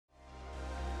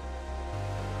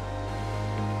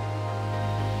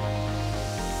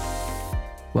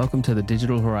Welcome to the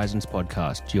Digital Horizons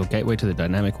podcast, your gateway to the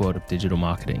dynamic world of digital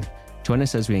marketing. Join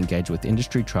us as we engage with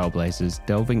industry trailblazers,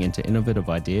 delving into innovative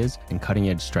ideas and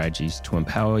cutting-edge strategies to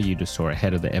empower you to soar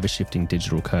ahead of the ever-shifting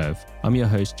digital curve. I'm your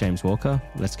host, James Walker.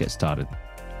 Let's get started.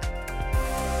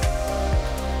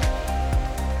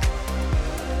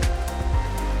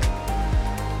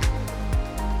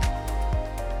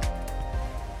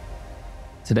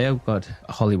 Today I've got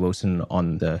Holly Wilson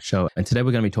on the show, and today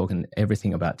we're going to be talking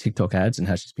everything about TikTok ads and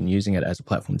how she's been using it as a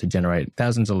platform to generate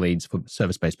thousands of leads for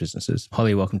service-based businesses.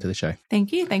 Holly, welcome to the show.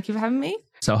 Thank you. Thank you for having me.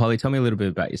 So Holly, tell me a little bit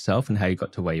about yourself and how you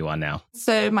got to where you are now.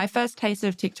 So my first taste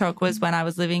of TikTok was when I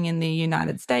was living in the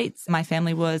United States. My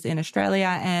family was in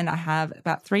Australia and I have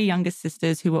about 3 younger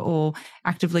sisters who were all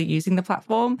actively using the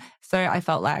platform. So I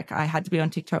felt like I had to be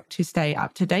on TikTok to stay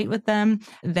up to date with them.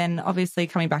 Then obviously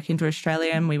coming back into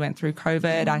Australia and we went through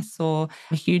COVID, I saw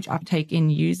a huge uptake in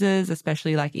users,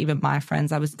 especially like even my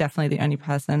friends. I was definitely the only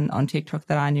person on TikTok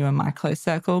that I knew in my close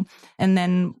circle. And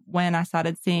then when I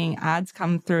started seeing ads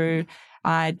come through,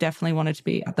 I definitely wanted to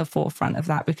be at the forefront of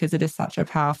that because it is such a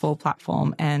powerful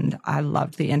platform and I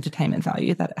loved the entertainment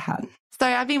value that it had. So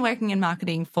I've been working in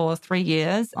marketing for 3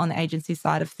 years on the agency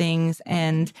side of things.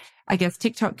 And I guess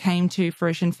TikTok came to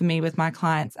fruition for me with my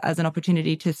clients as an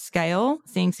opportunity to scale,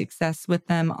 seeing success with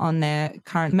them on their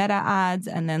current meta ads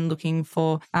and then looking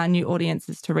for new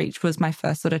audiences to reach was my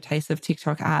first sort of taste of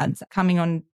TikTok ads. Coming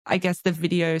on, I guess the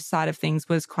video side of things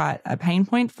was quite a pain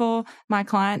point for my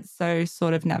clients. So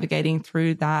sort of navigating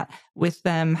through that with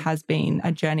them has been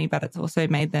a journey, but it's also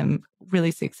made them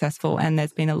really successful. And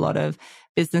there's been a lot of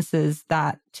businesses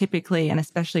that typically, and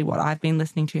especially what I've been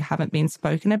listening to, haven't been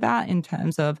spoken about in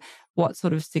terms of what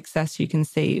sort of success you can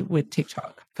see with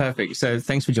TikTok. Perfect. So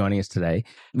thanks for joining us today.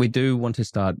 We do want to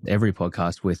start every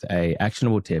podcast with a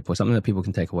actionable tip or something that people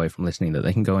can take away from listening that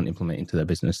they can go and implement into their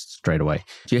business straight away.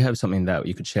 Do you have something that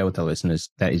you could share with our listeners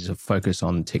that is a focus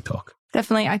on TikTok?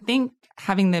 Definitely. I think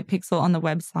having the pixel on the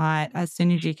website as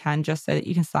soon as you can, just so that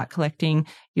you can start collecting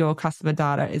your customer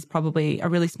data, is probably a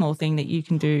really small thing that you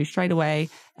can do straight away,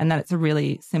 and that it's a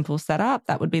really simple setup.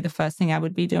 That would be the first thing I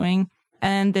would be doing.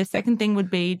 And the second thing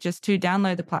would be just to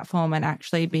download the platform and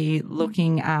actually be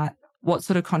looking at what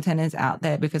sort of content is out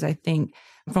there, because I think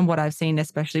from what I've seen,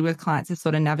 especially with clients, is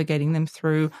sort of navigating them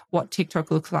through what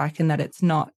TikTok looks like and that it's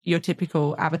not your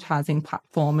typical advertising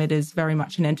platform. It is very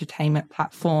much an entertainment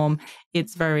platform.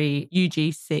 It's very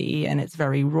UGC and it's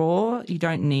very raw. You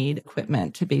don't need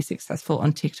equipment to be successful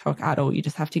on TikTok at all. You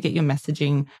just have to get your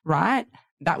messaging right.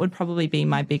 That would probably be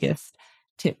my biggest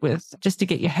tip, with just to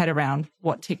get your head around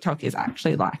what TikTok is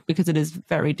actually like, because it is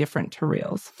very different to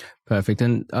Reels. Perfect.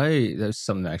 And there's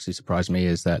something that actually surprised me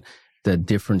is that the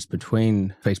difference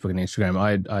between Facebook and Instagram,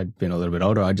 I'd been a little bit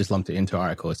older. I just lumped it into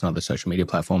Oracle. It's not the social media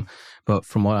platform. But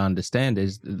from what I understand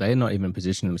is they're not even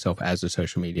positioning themselves as a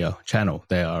social media channel.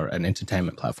 They are an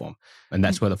entertainment platform. And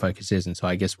that's where the focus is. And so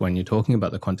I guess when you're talking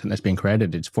about the content that's being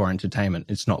created, it's for entertainment.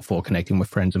 It's not for connecting with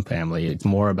friends and family. It's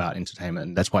more about entertainment.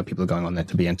 And that's why people are going on there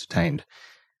to be entertained.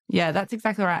 Yeah, that's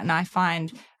exactly right. And I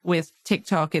find with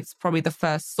TikTok, it's probably the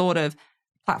first sort of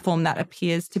platform that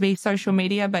appears to be social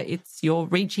media, but you're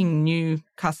reaching new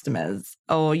customers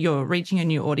or you're reaching a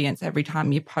new audience every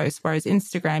time you post. Whereas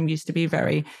Instagram used to be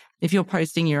if you're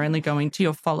posting, you're only going to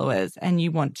your followers and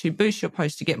you want to boost your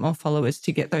post to get more followers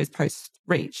to get those posts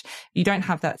reach. You don't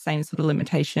have that same sort of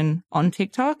limitation on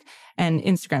TikTok, and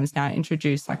Instagram's now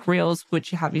introduced like Reels,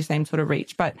 which you have your same sort of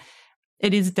reach, but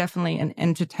it is definitely an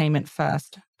entertainment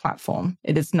first platform.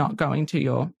 It is not going to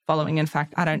your following. In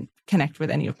fact, I don't connect with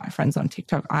any of my friends on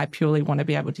TikTok. I purely want to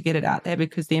be able to get it out there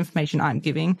because the information I'm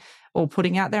giving or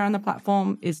putting out there on the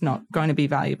platform is not going to be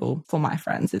valuable for my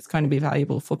friends. It's going to be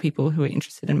valuable for people who are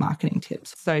interested in marketing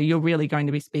tips. So you're really going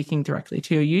to be speaking directly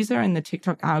to your user, and the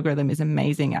TikTok algorithm is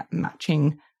amazing at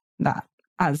matching that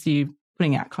as you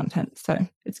putting out content. So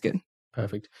it's good.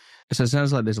 Perfect. So it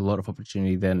sounds like there's a lot of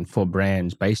opportunity then for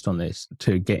brands based on this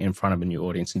to get in front of a new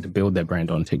audience and to build their brand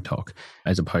on TikTok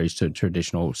as opposed to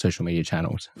traditional social media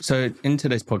channels. So in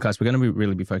today's podcast, we're going to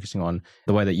really be focusing on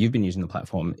the way that you've been using the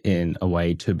platform in a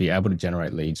way to be able to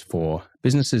generate leads for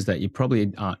businesses that you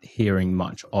probably aren't hearing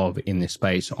much of in this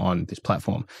space on this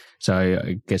platform. So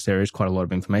I guess there is quite a lot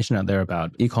of information out there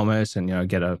about e-commerce and,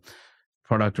 get a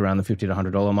product around the $50 to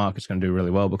 $100 mark. It's going to do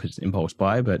really well because it's impulse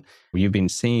buy, but you've been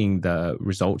seeing the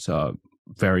results are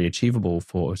very achievable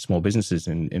for small businesses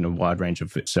in a wide range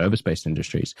of service-based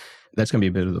industries. That's going to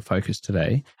be a bit of the focus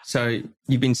today. So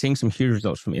you've been seeing some huge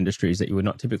results from industries that you would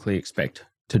not typically expect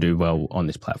to do well on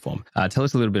this platform. Tell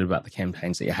us a little bit about the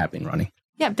campaigns that you have been running.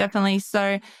 Yeah, definitely.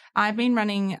 So I've been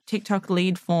running TikTok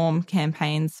lead form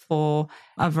campaigns for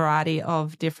a variety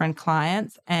of different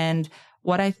clients. And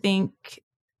what I think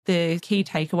the key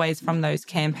takeaways from those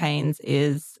campaigns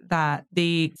is that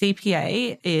the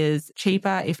CPA is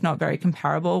cheaper, if not very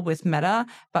comparable with Meta.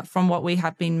 But from what we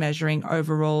have been measuring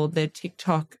overall, the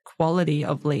TikTok quality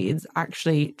of leads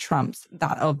actually trumps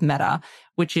that of Meta,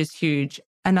 which is huge.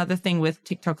 Another thing with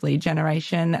TikTok lead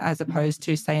generation, as opposed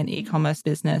to, say, an e-commerce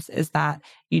business, is that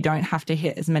you don't have to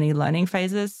hit as many learning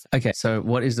phases. Okay, so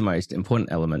what is the most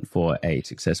important element for a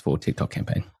successful TikTok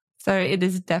campaign? So it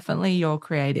is definitely your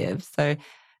creative. So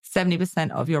 70%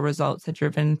 of your results are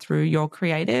driven through your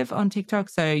creative on TikTok,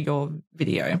 so your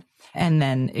video. And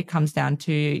then it comes down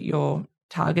to your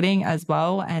targeting as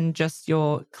well and just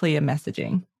your clear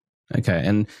messaging. Okay.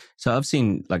 And so I've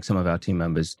seen like some of our team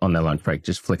members on their lunch break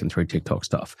just flicking through TikTok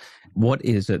stuff. What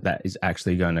is it that is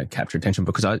actually going to capture attention?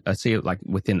 Because I see it like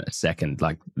within a second,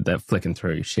 like they're flicking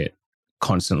through shit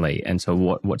constantly. And so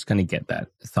what's going to get that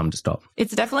thumb to stop?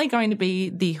 It's definitely going to be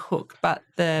the hook. But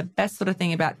the best sort of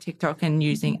thing about TikTok and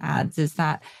using ads is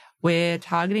that we're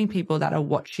targeting people that are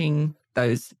watching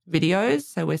those videos.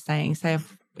 So we're saying, say,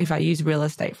 if I use real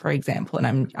estate, for example,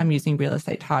 and I'm using real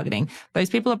estate targeting, those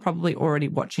people are probably already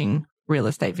watching real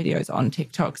estate videos on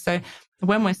TikTok. So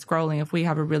when we're scrolling, if we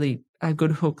have a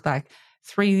good hook, like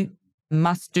 3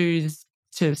 must-dos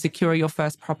to secure your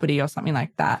first property or something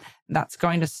like that, that's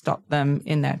going to stop them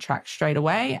in their tracks straight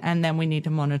away. And then we need to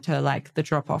monitor like the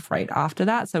drop-off rate after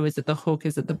that. So is it the hook?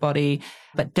 Is it the body?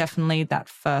 But definitely that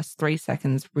first 3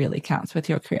 seconds really counts with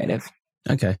your creative.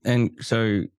 Okay. And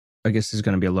so I guess there's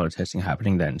going to be a lot of testing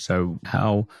happening then. So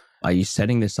how are you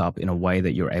setting this up in a way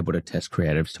that you're able to test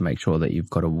creatives to make sure that you've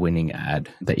got a winning ad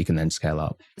that you can then scale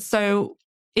up? So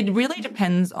it really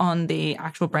depends on the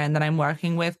actual brand that I'm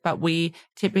working with, but we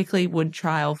typically would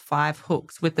trial 5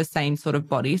 hooks with the same sort of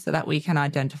body so that we can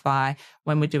identify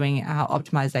when we're doing our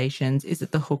optimizations, is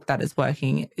it the hook that is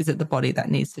working? Is it the body that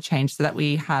needs to change? So that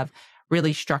we have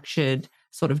really structured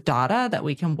sort of data that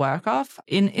we can work off.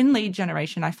 In lead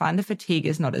generation, I find the fatigue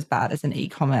is not as bad as in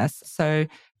e-commerce. So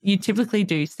you typically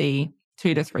do see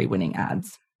 2 to 3 winning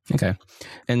ads. Okay.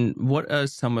 And what are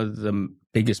some of the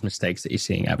biggest mistakes that you're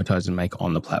seeing advertisers make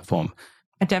on the platform?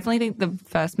 I definitely think the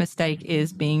first mistake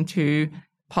is being too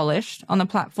polished on the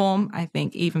platform. I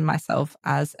think even myself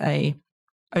as a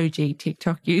OG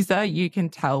TikTok user, you can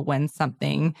tell when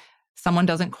someone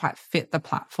doesn't quite fit the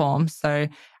platform. So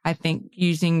I think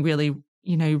using really,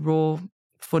 raw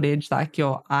footage like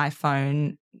your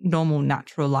iPhone, normal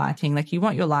natural lighting, like you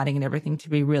want your lighting and everything to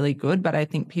be really good, but I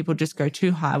think people just go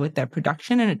too high with their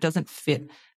production and it doesn't fit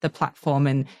the platform,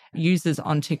 and users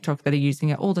on TikTok that are using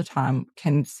it all the time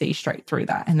can see straight through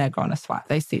that and they're going to swipe.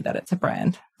 They see that it's a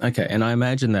brand. Okay. And I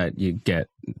imagine that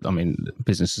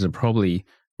businesses are probably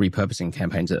repurposing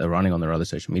campaigns that are running on their other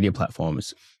social media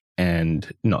platforms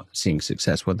and not seeing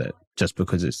success with it just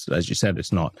because it's, as you said,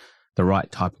 it's not the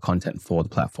right type of content for the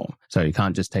platform. So you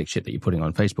can't just take shit that you're putting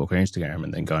on Facebook or Instagram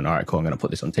and then going, all right, cool, I'm going to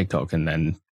put this on TikTok and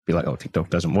then be like, oh, TikTok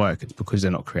doesn't work. It's because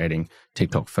they're not creating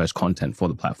TikTok first content for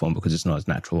the platform because it's not as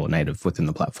natural or native within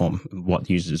the platform, what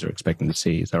users are expecting to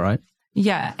see. Is that right?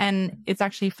 Yeah. And it's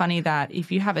actually funny that if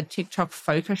you have a TikTok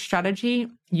focus strategy,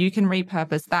 you can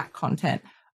repurpose that content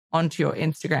onto your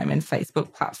Instagram and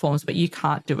Facebook platforms, but you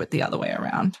can't do it the other way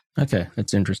around. Okay.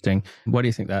 That's interesting. Why do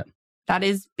you think that? That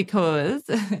is because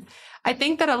I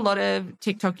think that a lot of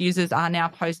TikTok users are now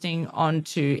posting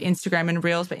onto Instagram and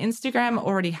Reels, but Instagram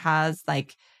already has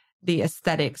like the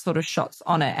aesthetic sort of shots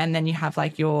on it. And then you have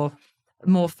like your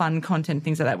more fun content,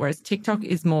 things like that. Whereas TikTok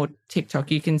is more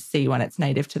TikTok. You can see when it's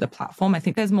native to the platform. I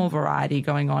think there's more variety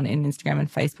going on in Instagram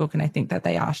and Facebook. And I think that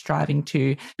they are striving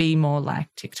to be more like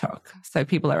TikTok. So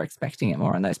people are expecting it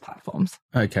more on those platforms.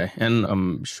 Okay. And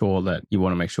I'm sure that you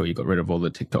want to make sure you got rid of all the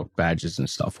TikTok badges and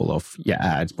stuff all off your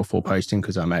ads before posting,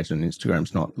 because I imagine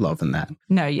Instagram's not loving that.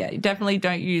 No, yeah. Definitely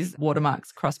don't use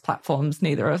watermarks cross platforms,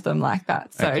 neither of them like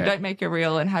that. So Don't make your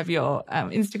reel and have your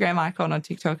Instagram icon on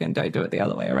TikTok and don't do it the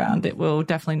other way around. It will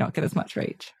definitely not get as much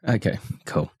reach. Okay,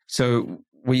 cool. So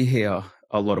we hear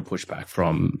a lot of pushback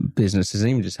from businesses and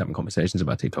even just having conversations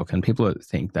about TikTok, and people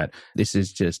think that this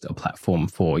is just a platform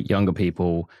for younger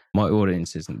people. My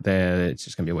audience isn't there. It's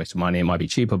just going to be a waste of money. It might be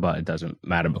cheaper, but it doesn't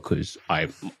matter because I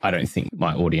don't think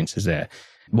my audience is there.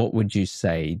 What would you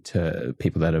say to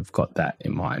people that have got that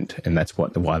in mind, and that's why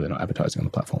they're not advertising on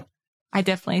the platform? I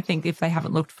definitely think if they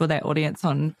haven't looked for their audience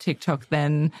on TikTok,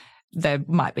 then they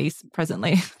might be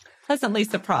pleasantly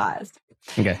surprised.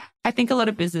 Okay. I think a lot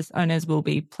of business owners will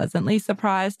be pleasantly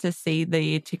surprised to see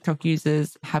the TikTok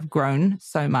users have grown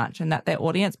so much and that their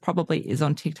audience probably is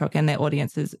on TikTok and their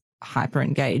audience is hyper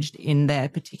engaged in their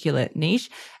particular niche.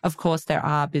 Of course, there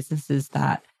are businesses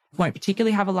that won't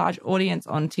particularly have a large audience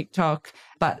on TikTok,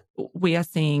 but we are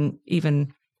seeing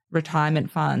even retirement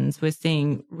funds, we're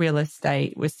seeing real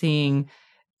estate, we're seeing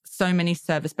so many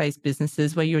service-based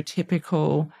businesses where your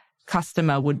typical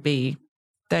customer would be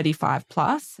 35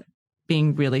 plus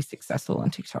being really successful on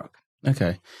TikTok.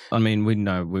 Okay. I mean, we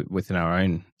know within our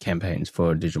own campaigns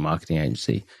for a digital marketing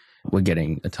agency, we're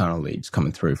getting a ton of leads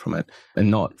coming through from it, and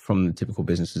not from the typical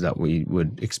businesses that we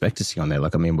would expect to see on there.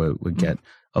 Like, I mean, we get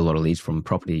a lot of leads from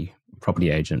property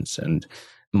agents and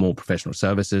more professional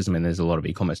services. I mean, there's a lot of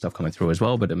e-commerce stuff coming through as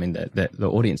well, but I mean, the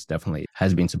audience definitely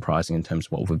has been surprising in terms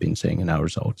of what we've been seeing in our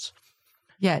results.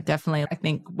 Yeah, definitely. I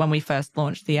think when we first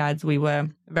launched the ads, we were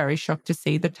very shocked to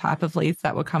see the type of leads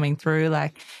that were coming through.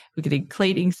 Like, we're getting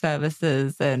cleaning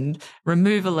services and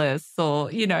removalists,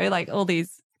 or, you know, like all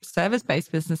these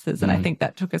service-based businesses. And I think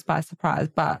that took us by surprise,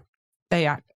 but they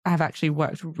have actually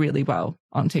worked really well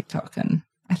on TikTok. And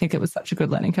I think it was such a good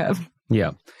learning curve.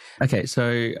 Yeah. Okay.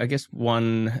 So I guess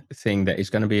one thing that is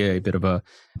going to be a bit of a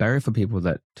barrier for people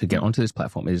to get onto this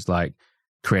platform is like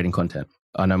creating content.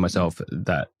 I know myself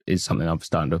that is something I'm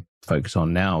starting to focus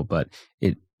on now, but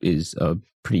it is a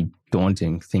pretty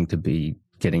daunting thing to be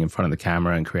getting in front of the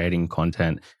camera and creating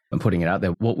content and putting it out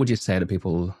there. What would you say to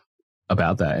people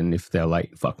about that? And if they're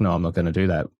like, fuck no, I'm not going to do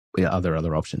that, are there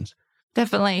other options?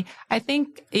 Definitely. I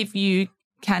think if you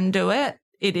can do it,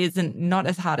 it isn't not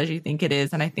as hard as you think it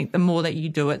is. And I think the more that you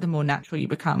do it, the more natural you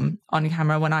become on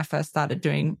camera. When I first started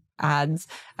doing ads,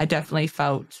 I definitely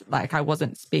felt like I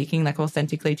wasn't speaking like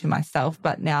authentically to myself.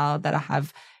 But now that I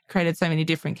have created so many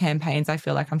different campaigns, I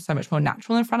feel like I'm so much more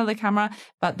natural in front of the camera.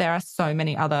 But there are so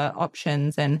many other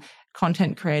options, and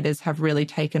content creators have really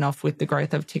taken off with the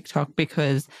growth of TikTok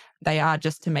because they are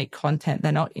just to make content.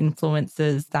 They're not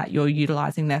influencers that you're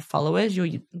utilizing their followers.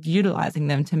 You're utilizing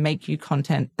them to make you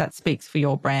content that speaks for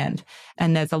your brand.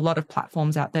 And there's a lot of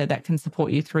platforms out there that can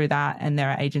support you through that. And there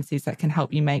are agencies that can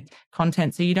help you make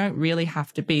content. So you don't really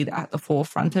have to be at the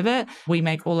forefront of it. We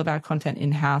make all of our content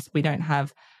in-house. We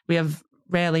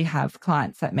rarely have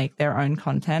clients that make their own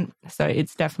content. So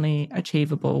it's definitely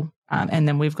achievable. And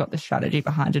then we've got the strategy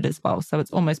behind it as well. So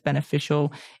it's almost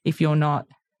beneficial if you're not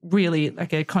really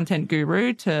like a content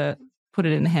guru to put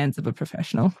it in the hands of a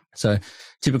professional. So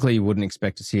typically you wouldn't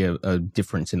expect to see a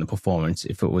difference in the performance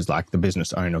if it was like the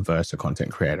business owner versus a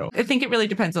content creator. I think it really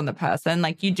depends on the person.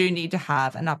 Like, you do need to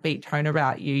have an upbeat tone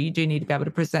about you. You do need to be able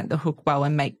to present the hook well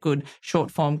and make good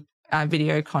short form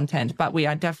video content. But we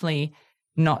are definitely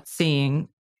not seeing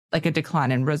like a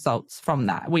decline in results from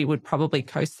that. We would probably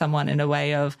coach someone in a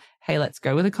way of, hey, let's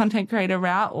go with a content creator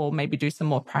route, or maybe do some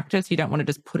more practice. You don't want to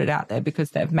just put it out there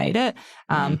because they've made it.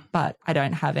 But I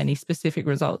don't have any specific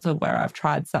results of where I've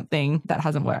tried something that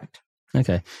hasn't worked.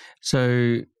 Okay.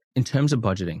 So in terms of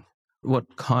budgeting,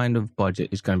 what kind of budget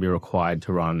is going to be required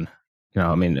to run? You know,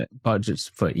 I mean, budgets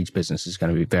for each business is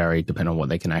going to be varied depending on what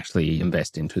they can actually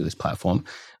invest into this platform.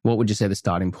 What would you say the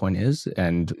starting point is?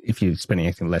 And if you're spending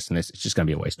anything less than this, it's just going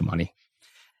to be a waste of money.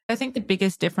 I think the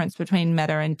biggest difference between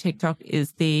Meta and TikTok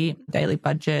is the daily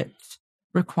budget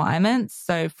requirements.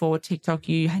 So for TikTok,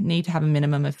 you need to have a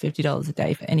minimum of $50 a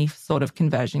day for any sort of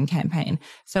conversion campaign.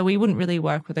 So we wouldn't really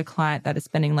work with a client that is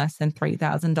spending less than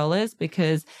 $3,000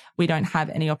 because we don't have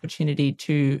any opportunity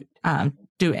to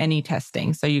do any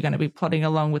testing. So you're going to be plotting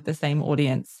along with the same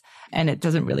audience, and it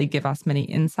doesn't really give us many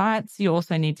insights. You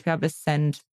also need to be able to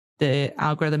send the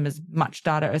algorithm as much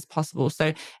data as possible.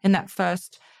 So in that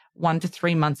first 1 to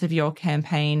 3 months of your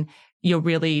campaign, you're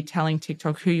really telling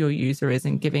TikTok who your user is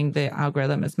and giving the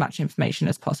algorithm as much information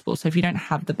as possible. So if you don't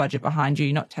have the budget behind you,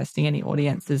 you're not testing any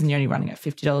audiences, and you're only running at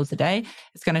 $50 a day,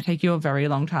 it's going to take you a very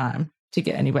long time to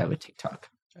get anywhere with TikTok.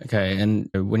 Okay. And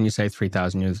when you say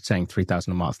 3,000, you're saying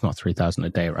 3,000 a month, not 3,000 a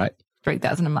day, right?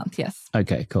 3,000 a month, yes.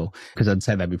 Okay, cool. Because I'd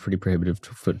say that'd be pretty prohibitive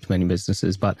for many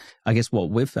businesses. But I guess what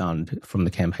we've found from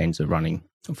the campaigns that are running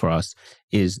for us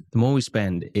is the more we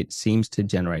spend, it seems to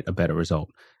generate a better result.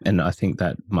 And I think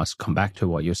that must come back to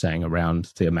what you're saying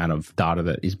around the amount of data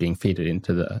that is being fed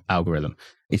into the algorithm.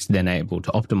 It's then able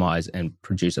to optimize and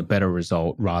produce a better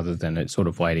result rather than it sort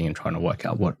of waiting and trying to work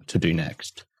out what to do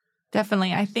next.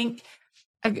 Definitely. I think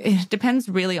it depends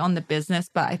really on the business,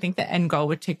 but I think the end goal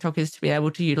with TikTok is to be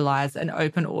able to utilize an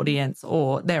open audience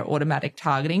or their automatic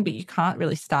targeting, but you can't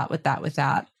really start with that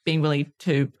without being willing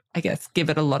to, I guess, give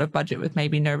it a lot of budget with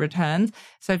maybe no returns.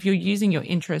 So if you're using your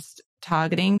interest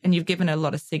targeting and you've given a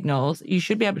lot of signals, you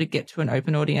should be able to get to an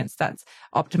open audience that's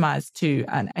optimized to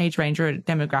an age range or a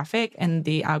demographic, and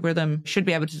the algorithm should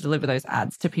be able to deliver those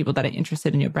ads to people that are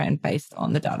interested in your brand based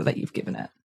on the data that you've given it.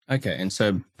 Okay. And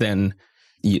so then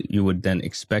you would then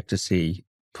expect to see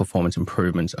performance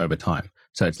improvements over time.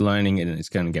 So it's learning and it's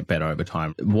going to get better over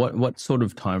time. What sort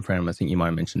of time frame? I think you might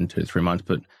have mentioned 2 to 3 months,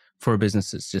 but for a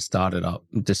business that's just started up,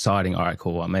 deciding, all right,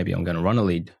 cool, well, maybe I'm going to run a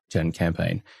lead gen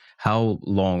campaign. How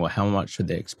long or how much should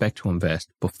they expect to invest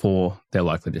before they're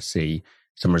likely to see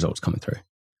some results coming through?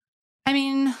 I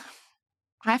mean,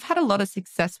 I've had a lot of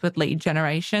success with lead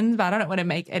generation, but I don't want to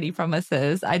make any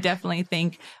promises. I definitely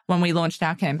think when we launched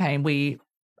our campaign, we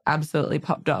absolutely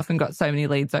popped off and got so many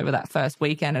leads over that first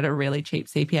weekend at a really cheap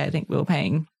CPA. I think we were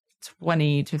paying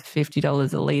 $20 to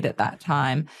 $50 a lead at that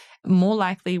time. More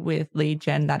likely with lead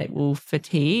gen that it will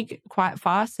fatigue quite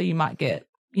fast. So you might get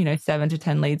 7 to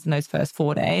 10 leads in those first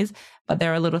 4 days. But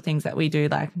there are little things that we do,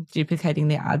 like duplicating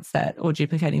the ad set or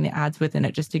duplicating the ads within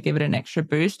it just to give it an extra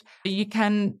boost. You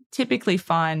can typically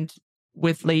find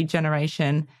with lead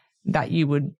generation that you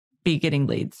would be getting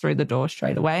leads through the door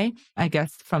straight away. I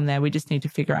guess from there, we just need to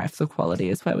figure out if the quality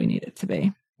is where we need it to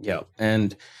be. Yeah.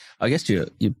 And I guess you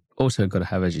also got to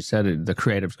have, as you said, the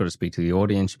creative's got to speak to the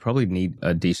audience. You probably need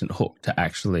a decent hook to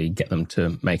actually get them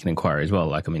to make an inquiry as well.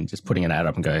 Like, I mean, just putting an ad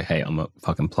up and go, hey, I'm a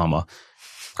fucking plumber,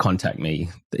 contact me,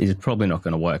 is probably not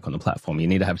going to work on the platform. You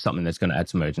need to have something that's going to add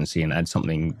some urgency and add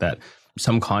something that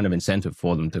some kind of incentive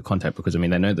for them to contact, because I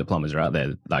mean, they know the plumbers are out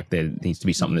there. Like, there needs to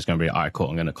be something that's going to be, all right, cool,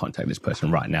 I'm going to contact this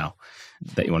person right now,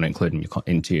 that you want to include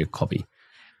into your copy.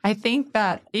 I think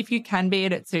that if you can be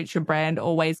it suits your brand,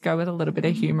 always go with a little bit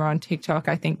of humor on TikTok.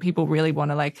 I think people really want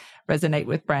to resonate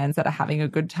with brands that are having a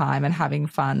good time and having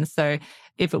fun. So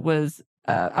if it was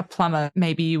a plumber,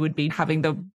 maybe you would be having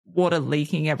the water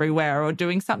leaking everywhere or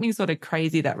doing something sort of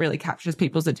crazy that really captures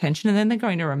people's attention. And then they're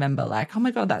going to remember oh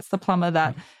my God, that's the plumber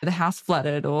that the house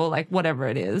flooded, or whatever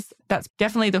it is. That's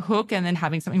definitely the hook. And then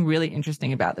having something really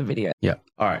interesting about the video. Yeah.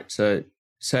 All right. So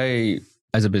say,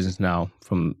 as a business now,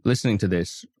 from listening to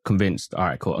this, convinced, all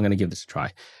right, cool, I'm going to give this a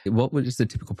try. What is the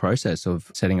typical process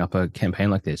of setting up a campaign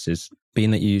like this? Is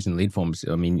being that you're using lead forms,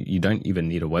 I mean, you don't even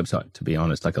need a website, to be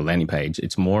honest, like a landing page.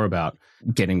 It's more about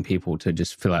getting people to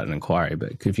just fill out an inquiry.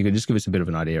 But if you could just give us a bit of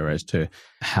an idea as to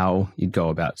how you'd go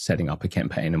about setting up a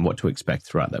campaign and what to expect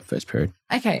throughout that first period.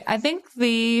 Okay. I think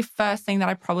the first thing that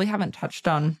I probably haven't touched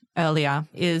on earlier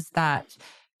is that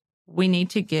we need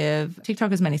to give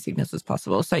TikTok as many signals as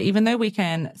possible. So even though we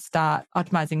can start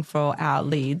optimizing for our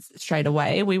leads straight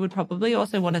away, we would probably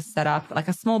also want to set up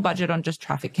a small budget on just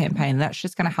traffic campaign. That's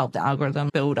just going to help the algorithm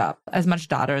build up as much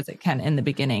data as it can in the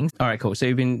beginning. All right, cool. So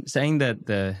you've been saying that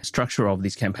the structure of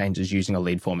these campaigns is using a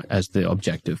lead form as the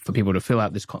objective for people to fill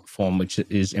out this form, which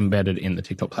is embedded in the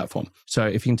TikTok platform. So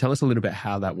if you can tell us a little bit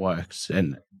how that works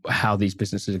and how these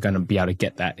businesses are going to be able to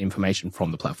get that information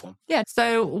from the platform. Yeah.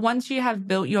 So once you have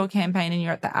built your campaign and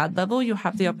you're at the ad level, you'll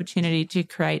have the opportunity to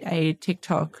create a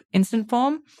TikTok instant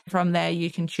form. From there,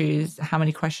 you can choose how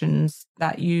many questions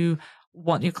that you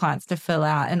want your clients to fill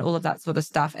out and all of that sort of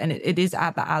stuff. And it is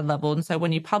at the ad level. And so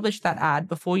when you publish that ad,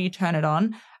 before you turn it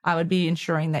on, I would be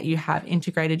ensuring that you have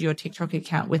integrated your TikTok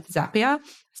account with Zapier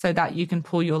so that you can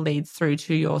pull your leads through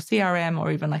to your CRM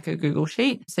or even a Google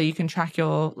Sheet so you can track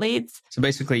your leads. So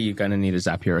basically, you're going to need a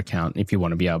Zapier account if you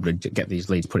want to be able to get these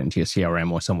leads put into your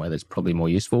CRM or somewhere that's probably more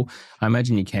useful. I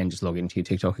imagine you can just log into your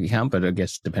TikTok account, but I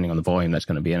guess depending on the volume, that's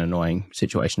going to be an annoying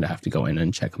situation to have to go in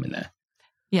and check them in there.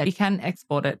 Yeah, you can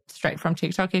export it straight from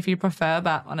TikTok if you prefer,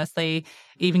 but honestly,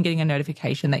 even getting a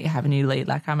notification that you have a new lead,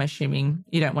 I'm assuming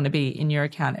you don't want to be in your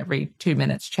account every 2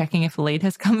 minutes checking if a lead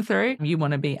has come through. You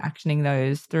want to be actioning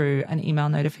those through an email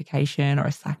notification or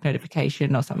a Slack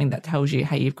notification or something that tells you,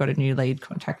 hey, you've got a new lead,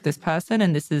 contact this person,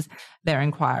 and this is their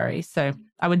inquiry. So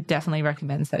I would definitely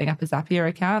recommend setting up a Zapier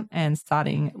account and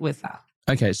starting with that.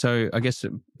 Okay, so I guess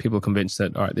people are convinced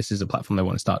that, all right, this is a platform they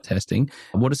want to start testing.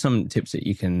 What are some tips that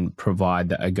you can provide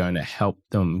that are going to help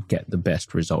them get the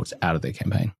best results out of their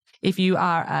campaign? If you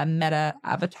are a Meta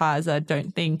advertiser,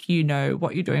 don't think you know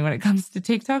what you're doing when it comes to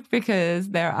TikTok, because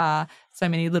there are so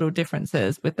many little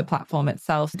differences with the platform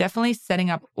itself. Definitely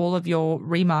setting up all of your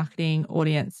remarketing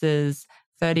audiences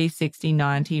 30, 60,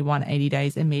 90, 180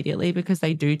 days immediately, because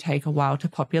they do take a while to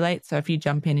populate. So if you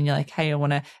jump in and you're like, hey, I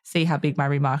want to see how big my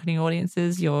remarketing audience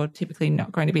is, you're typically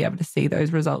not going to be able to see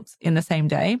those results in the same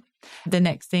day. The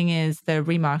next thing is the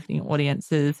remarketing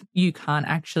audiences. You can't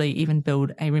actually even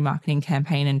build a remarketing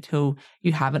campaign until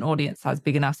you have an audience size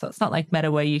big enough. So it's not like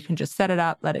Meta where you can just set it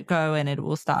up, let it go, and it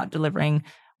will start delivering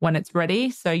when it's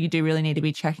ready. So you do really need to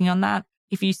be checking on that.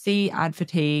 If you see ad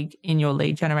fatigue in your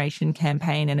lead generation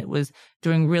campaign and it was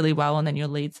doing really well and then your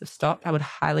leads have stopped, I would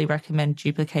highly recommend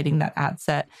duplicating that ad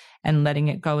set and letting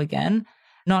it go again.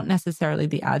 Not necessarily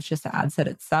the ads, just the ad set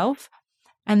itself.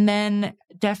 And then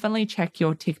definitely check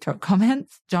your TikTok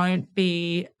comments. Don't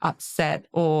be upset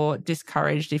or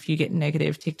discouraged if you get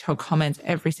negative TikTok comments.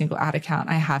 Every single ad account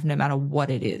I have, no matter what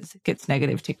it is, gets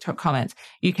negative TikTok comments.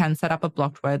 You can set up a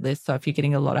blocked word list. So if you're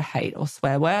getting a lot of hate or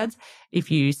swear words, if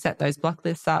you set those block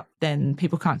lists up, then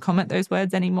people can't comment those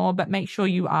words anymore. But make sure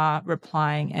you are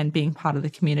replying and being part of the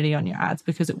community on your ads,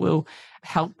 because it will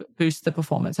help boost the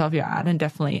performance of your ad and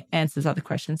definitely answers other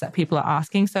questions that people are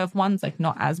asking. So if one's like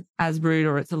not as rude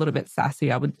or it's a little bit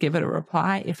sassy, I would give it a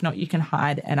reply. If not, you can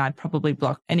hide, and I'd probably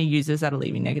block any users that are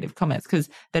leaving negative comments because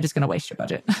they're just going to waste your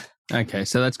budget. Okay,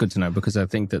 so that's good to know, because I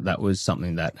think that was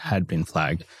something that had been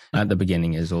flagged at the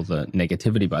beginning, is all the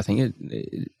negativity. But I think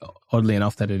oddly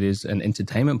enough, that it is an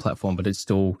entertainment platform, but it's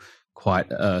still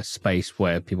quite a space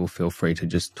where people feel free to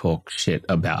just talk shit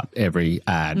about every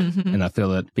ad. Mm-hmm. And I feel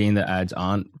that being that ads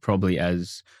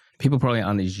people probably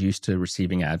aren't as used to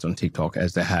receiving ads on TikTok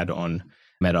as they had on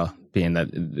Meta, being that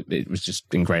it was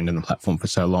just ingrained in the platform for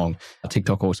so long.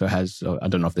 TikTok also has, I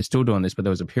don't know if they're still doing this, but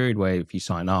there was a period where if you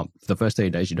sign up, for the first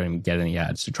 30 days, you don't even get any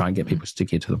ads to try and get people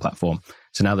stickier to the platform.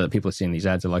 So now that people are seeing these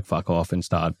ads, they're like, fuck off, and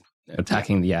start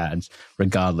attacking the ads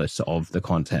regardless of the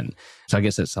content. So I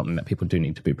guess that's something that people do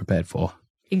need to be prepared for.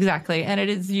 Exactly. And it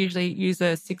is usually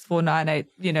user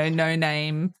 6498, no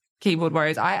name, keyboard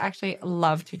warriors. I actually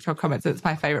love TikTok comments. It's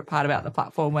my favorite part about the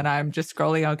platform. When I'm just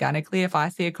scrolling organically, if I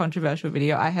see a controversial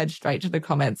video, I head straight to the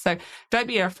comments. So don't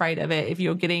be afraid of it. If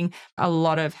you're getting a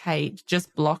lot of hate,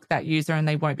 just block that user and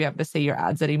they won't be able to see your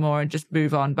ads anymore, and just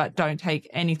move on. But don't take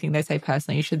anything they say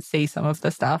personally. You should see some of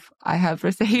the stuff I have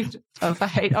received of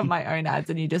hate on my own ads,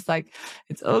 and you just like,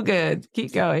 it's all good.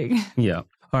 Keep going. Yeah.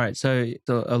 All right. So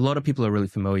a lot of people are really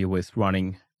familiar with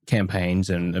running campaigns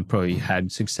and probably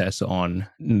had success on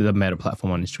the Meta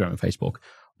platform on Instagram and Facebook.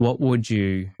 What would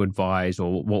you advise,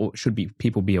 or what should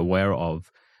people be aware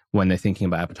of when they're thinking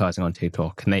about advertising on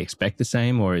TikTok? Can they expect the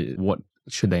same, or what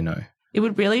should they know? It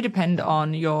would really depend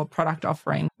on your product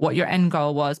offering, what your end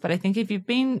goal was. But I think if you've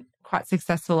been quite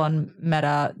successful on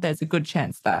Meta, there's a good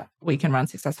chance that we can run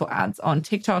successful ads on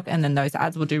TikTok, and then those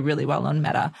ads will do really well on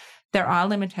Meta. There are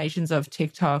limitations of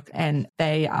TikTok, and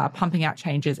they are pumping out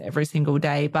changes every single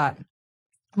day. But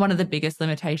one of the biggest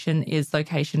limitation is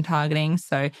location targeting.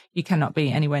 So you cannot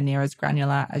be anywhere near as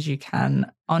granular as you can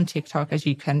on TikTok as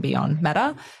you can be on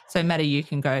Meta. So Meta, you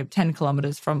can go 10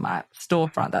 kilometers from my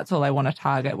storefront. That's all I want to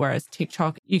target. Whereas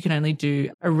TikTok, you can only do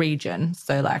a region.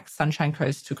 So like Sunshine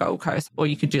Coast to Gold Coast, or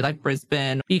you could do like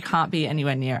Brisbane. You can't be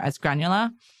anywhere near as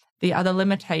granular. The other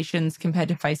limitations compared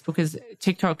to Facebook is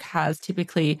TikTok has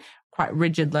typically quite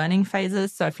rigid learning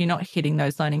phases. So if you're not hitting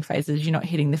those learning phases, you're not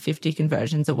hitting the 50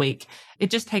 conversions a week. It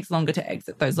just takes longer to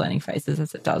exit those learning phases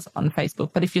as it does on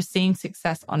Facebook. But if you're seeing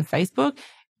success on Facebook,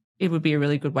 it would be a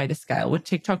really good way to scale with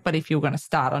TikTok. But if you're going to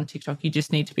start on TikTok, you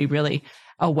just need to be really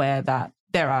aware that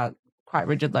there are quite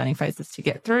rigid learning phases to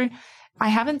get through. I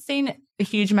haven't seen a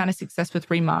huge amount of success with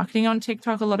remarketing on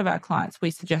TikTok. A lot of our clients, we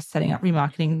suggest setting up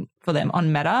remarketing for them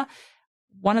on Meta.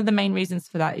 One of the main reasons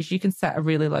for that is you can set a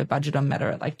really low budget on Meta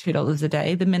at like $2 a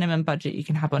day. The minimum budget you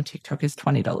can have on TikTok is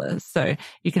 $20. So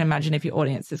you can imagine if your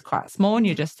audience is quite small and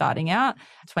you're just starting out,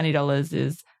 $20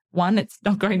 is, one, it's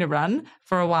not going to run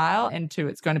for a while, and two,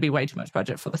 it's going to be way too much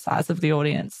budget for the size of the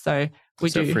audience. So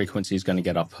frequency is going to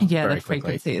get up very quickly. The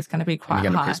frequency is going to be quite high.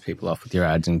 You're going to piss people off with your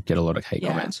ads and get a lot of hate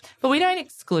comments. But we don't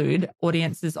exclude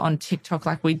audiences on TikTok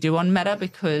like we do on Meta,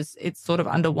 because it's sort of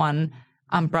under one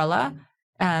umbrella.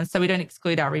 So we don't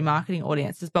exclude our remarketing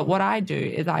audiences. But what I do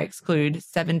is I exclude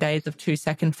 7 days of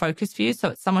 2-second focus views. So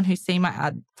it's someone who's seen my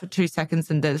ad for 2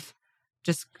 seconds and they've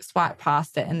just swiped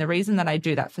past it. And the reason that I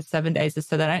do that for 7 days is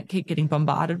so they don't keep getting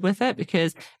bombarded with it,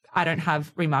 because I don't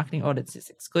have remarketing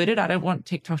audiences excluded. I don't want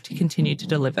TikTok to continue to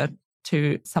deliver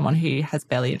to someone who has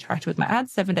barely interacted with my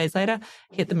ads. 7 days later,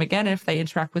 hit them again. And if they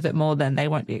interact with it more, then they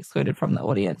won't be excluded from the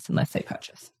audience unless they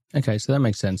purchase. Okay, so that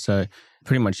makes sense. So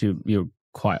pretty much you're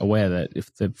quite aware that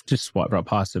if they've just swiped right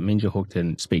past it, it means you're hooked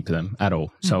and speak to them at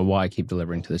all. So why keep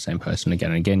delivering to the same person again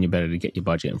and again? You're better to get your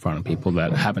budget in front of people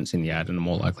that haven't seen the ad and are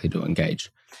more likely to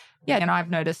engage. Yeah, and I've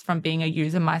noticed from being a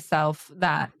user myself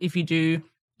that if you do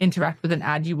interact with an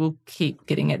ad, you will keep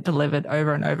getting it delivered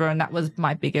over and over. And that was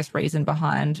my biggest reason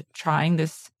behind trying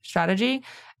this strategy,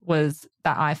 was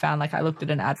that I found like I looked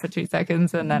at an ad for 2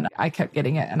 seconds and then I kept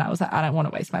getting it. And I was like, I don't want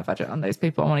to waste my budget on those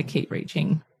people. I want to keep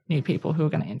reaching new people who are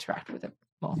going to interact with it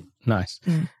more. Nice.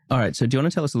 All right. So do you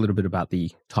want to tell us a little bit about the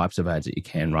types of ads that you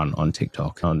can run on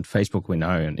TikTok? On Facebook, we know,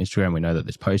 and Instagram, we know that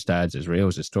there's post ads, there's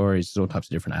reels, there's stories, there's all types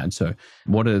of different ads. So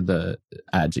what are the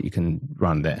ads that you can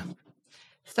run there?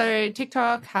 So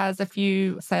TikTok has a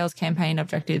few sales campaign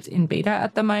objectives in beta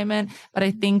at the moment, but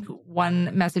I think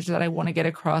one message that I want to get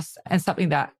across, and something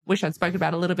that I wish I'd spoken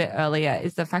about a little bit earlier,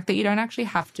 is the fact that you don't actually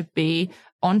have to be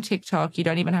on TikTok. You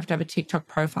don't even have to have a TikTok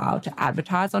profile to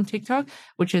advertise on TikTok,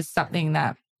 which is something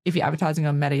that if you're advertising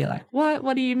on Meta, you're like,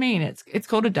 what do you mean? It's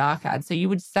called a dark ad. So you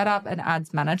would set up an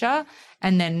ads manager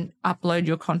and then upload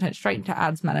your content straight into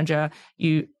ads manager.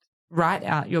 You write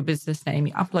out your business name,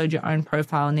 you upload your own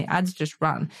profile, and the ads just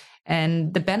run.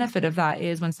 And the benefit of that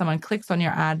is when someone clicks on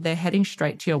your ad, they're heading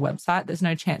straight to your website. There's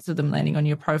no chance of them landing on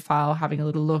your profile, having a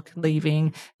little look,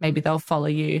 leaving. Maybe they'll follow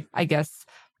you. I guess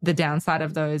the downside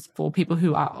of those for people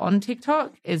who are on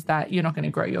TikTok is that you're not going to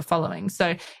grow your following.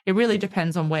 So it really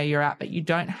depends on where you're at, but you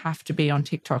don't have to be on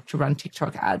TikTok to run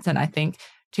TikTok ads. And I think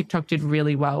TikTok did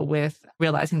really well with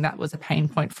realizing that was a pain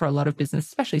point for a lot of business,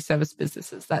 especially service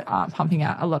businesses that are pumping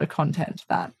out a lot of content,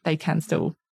 that they can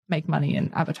still make money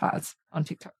and advertise on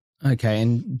TikTok. Okay.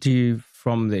 And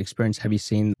from the experience, have you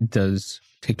seen, does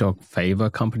TikTok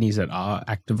favor companies that are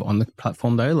active on the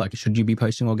platform though? Like, should you be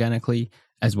posting organically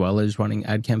as well as running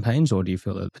ad campaigns, or do you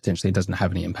feel that potentially it doesn't have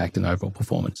any impact in the overall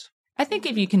performance? I think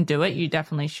if you can do it, you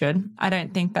definitely should. I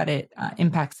don't think that it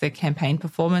impacts the campaign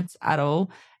performance at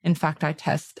all. In fact, I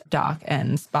test dark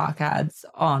and spark ads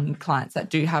on clients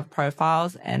that do have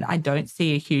profiles, and I don't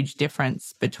see a huge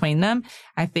difference between them.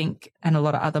 I think, and a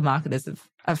lot of other marketers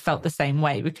have felt the same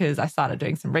way, because I started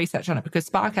doing some research on it, because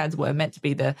spark ads were meant to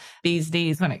be the bee's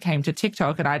knees when it came to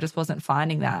TikTok, and I just wasn't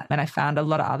finding that. And I found a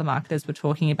lot of other marketers were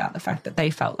talking about the fact that they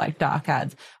felt like dark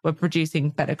ads were producing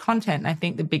better content. And I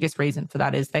think the biggest reason for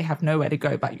that is they have nowhere to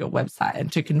go but your website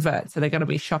and to convert. So they're going to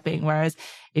be shopping. Whereas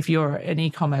if you're an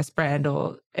e-commerce brand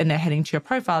and they're heading to your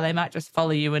profile, they might just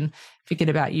follow you and forget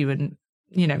about you, and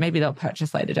maybe they'll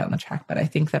purchase later down the track. But I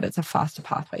think that it's a faster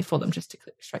pathway for them just to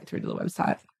click straight through to the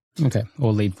website. Okay.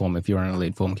 Or lead form if you're on a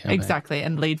lead form campaign. Exactly.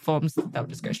 And lead forms, they'll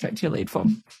just go straight to your lead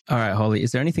form. All right, Holly,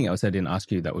 is there anything else I didn't ask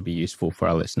you that would be useful for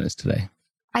our listeners today?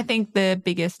 I think the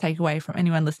biggest takeaway from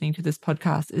anyone listening to this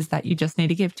podcast is that you just need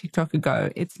to give TikTok a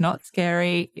go. It's not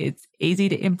scary. It's easy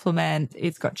to implement.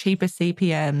 It's got cheaper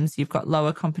CPMs. You've got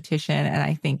lower competition. And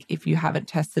I think if you haven't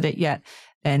tested it yet,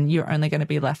 then you're only going to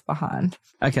be left behind.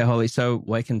 Okay, Holly. So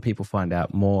where can people find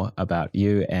out more about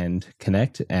you and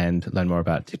connect and learn more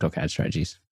about TikTok ad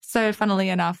strategies? So funnily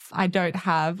enough, I don't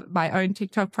have my own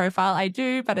TikTok profile. I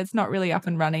do, but it's not really up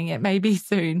and running. It may be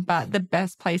soon, but the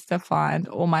best place to find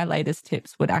all my latest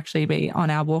tips would actually be on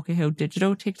our Walker Hill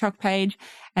Digital TikTok page.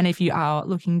 And if you are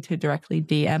looking to directly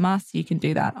DM us, you can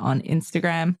do that on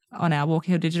Instagram, on our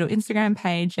Walker Hill Digital Instagram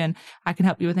page, and I can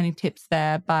help you with any tips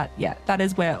there. But yeah, that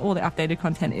is where all the updated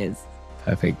content is.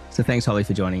 Perfect. So thanks, Holly,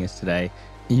 for joining us today.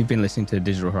 You've been listening to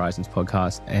Digital Horizons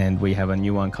podcast, and we have a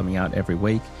new one coming out every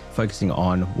week, focusing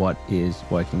on what is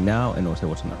working now and also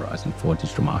what's on the horizon for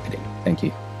digital marketing. Thank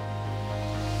you.